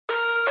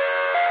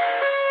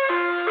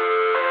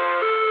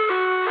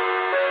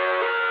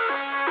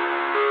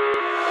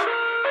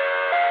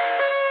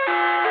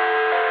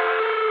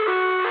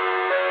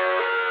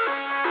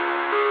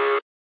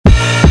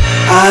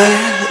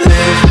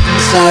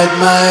inside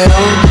my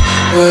own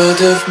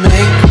world of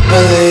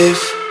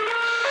make-believe.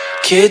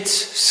 Kids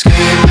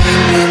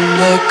screaming in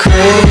their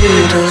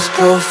cradles,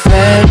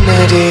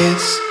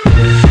 profanities.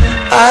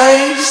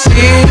 I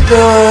see the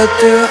world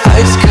through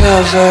eyes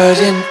covered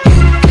in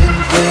ink and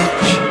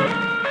bleach.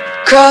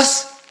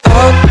 Cross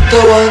out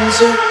the ones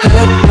who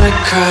heard my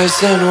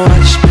cries and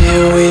watched me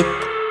weep.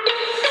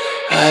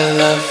 I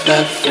love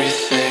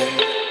everything.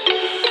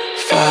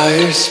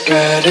 Fire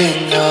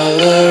spreading all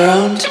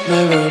around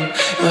my room.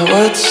 My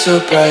world's so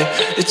bright,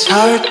 it's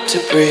hard to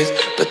breathe,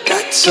 but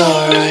that's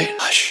alright.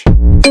 Hush.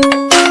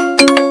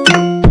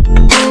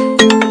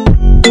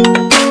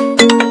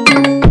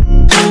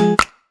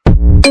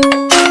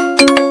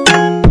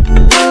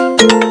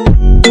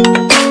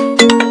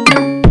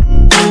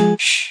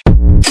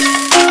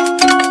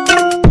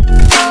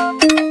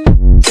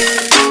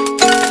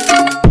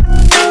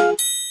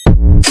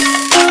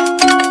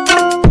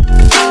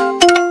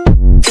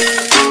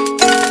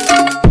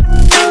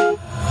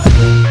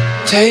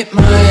 Take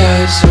my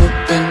eyes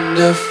open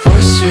to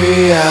force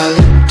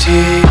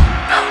reality.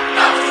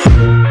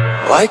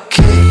 Why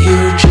can't you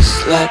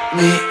just let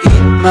me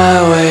eat my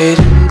weight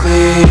in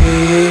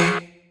glee?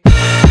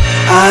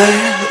 I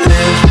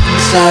live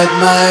inside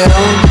my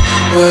own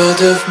world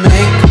of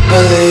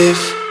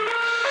make-believe.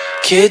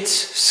 Kids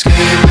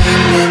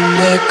screaming in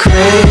their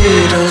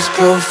cradles,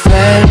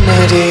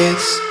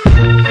 profanities.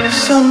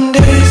 Some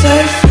days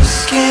I feel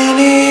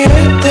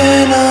skinnier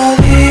than all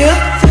the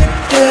other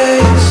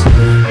days.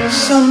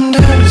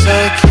 Sometimes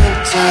I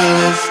can't tell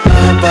if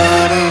my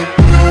body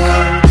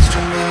belongs to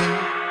me.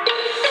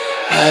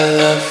 I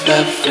love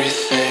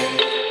everything.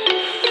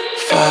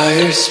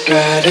 Fire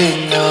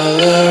spreading all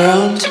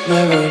around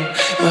my room.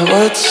 My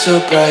world's so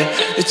bright,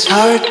 it's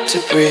hard to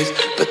breathe,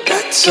 but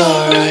that's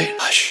alright.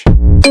 Hush.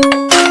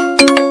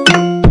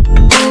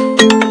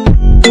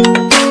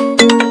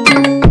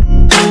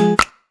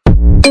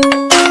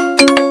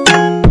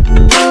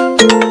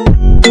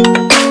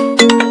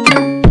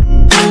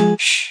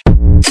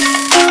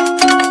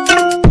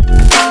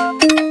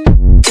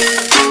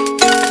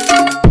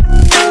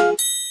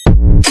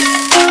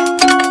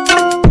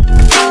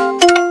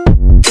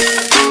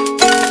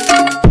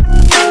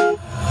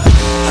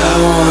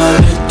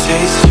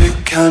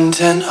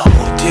 Content,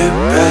 hold your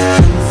breath.